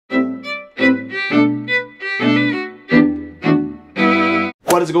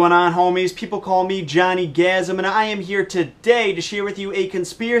What is going on, homies? People call me Johnny Gasm, and I am here today to share with you a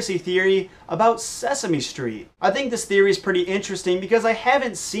conspiracy theory about Sesame Street. I think this theory is pretty interesting because I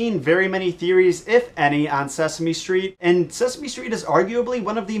haven't seen very many theories, if any, on Sesame Street, and Sesame Street is arguably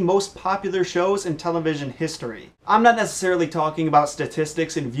one of the most popular shows in television history. I'm not necessarily talking about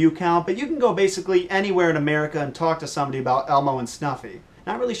statistics and view count, but you can go basically anywhere in America and talk to somebody about Elmo and Snuffy.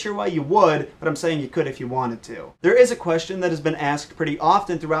 Not really sure why you would, but I'm saying you could if you wanted to. There is a question that has been asked pretty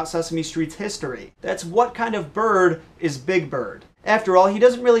often throughout Sesame Street's history. That's what kind of bird is Big Bird? After all, he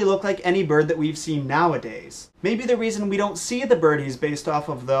doesn't really look like any bird that we've seen nowadays. Maybe the reason we don't see the bird he's based off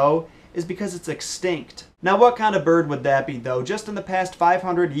of, though, is because it's extinct. Now, what kind of bird would that be, though? Just in the past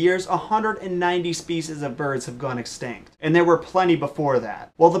 500 years, 190 species of birds have gone extinct. And there were plenty before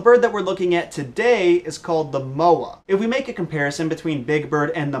that. Well, the bird that we're looking at today is called the moa. If we make a comparison between Big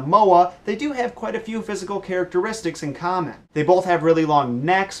Bird and the moa, they do have quite a few physical characteristics in common. They both have really long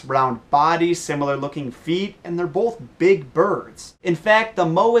necks, round bodies, similar looking feet, and they're both big birds. In fact, the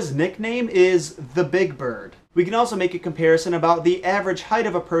moa's nickname is the Big Bird. We can also make a comparison about the average height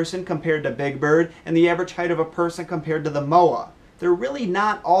of a person compared to Big Bird and the average height of a person compared to the moa. They're really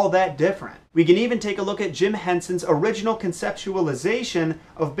not all that different. We can even take a look at Jim Henson's original conceptualization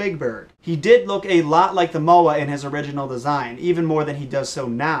of Big Bird. He did look a lot like the moa in his original design, even more than he does so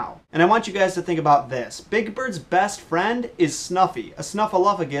now. And I want you guys to think about this. Big Bird's best friend is Snuffy, a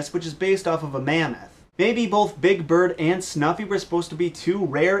snuffleupagus, which is based off of a mammoth. Maybe both Big Bird and Snuffy were supposed to be two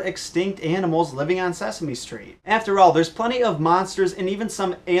rare extinct animals living on Sesame Street. After all, there's plenty of monsters and even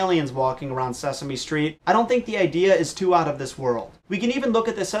some aliens walking around Sesame Street. I don't think the idea is too out of this world. We can even look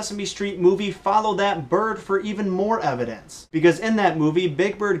at the Sesame Street movie Follow That Bird for even more evidence. Because in that movie,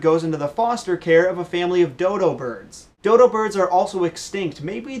 Big Bird goes into the foster care of a family of dodo birds. Dodo birds are also extinct.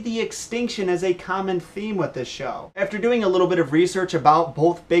 Maybe the extinction is a common theme with this show. After doing a little bit of research about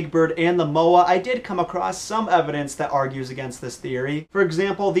both Big Bird and the moa, I did come across some evidence that argues against this theory. For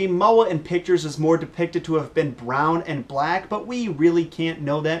example, the moa in pictures is more depicted to have been brown and black, but we really can't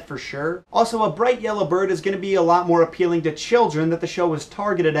know that for sure. Also, a bright yellow bird is going to be a lot more appealing to children that the show is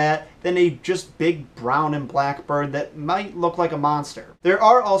targeted at than a just big brown and black bird that might look like a monster. There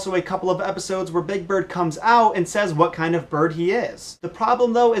are also a couple of episodes where Big Bird comes out and says what kind of bird he is. The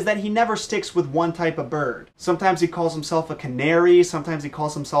problem, though, is that he never sticks with one type of bird. Sometimes he calls himself a canary, sometimes he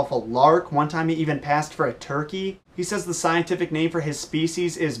calls himself a lark, one time he even passed for a turkey. He says the scientific name for his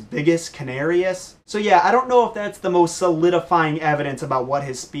species is Bigus canarius. So yeah, I don't know if that's the most solidifying evidence about what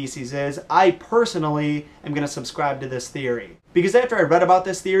his species is. I personally am going to subscribe to this theory. Because after I read about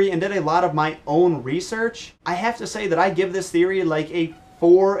this theory and did a lot of my own research, I have to say that I give this theory like a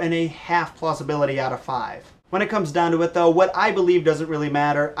 4.5 plausibility out of 5. When it comes down to it, though, what I believe doesn't really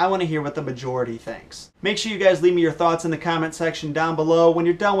matter. I want to hear what the majority thinks. Make sure you guys leave me your thoughts in the comment section down below. When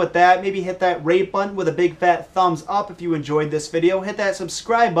you're done with that, maybe hit that rate button with a big fat thumbs up if you enjoyed this video. Hit that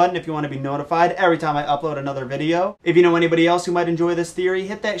subscribe button if you want to be notified every time I upload another video. If you know anybody else who might enjoy this theory,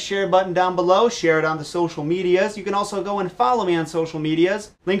 hit that share button down below. Share it on the social medias. You can also go and follow me on social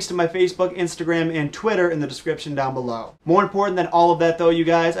medias. Links to my Facebook, Instagram, and Twitter in the description down below. More important than all of that, though, you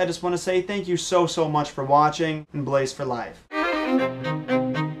guys, I just want to say thank you so much for watching, and blaze for life.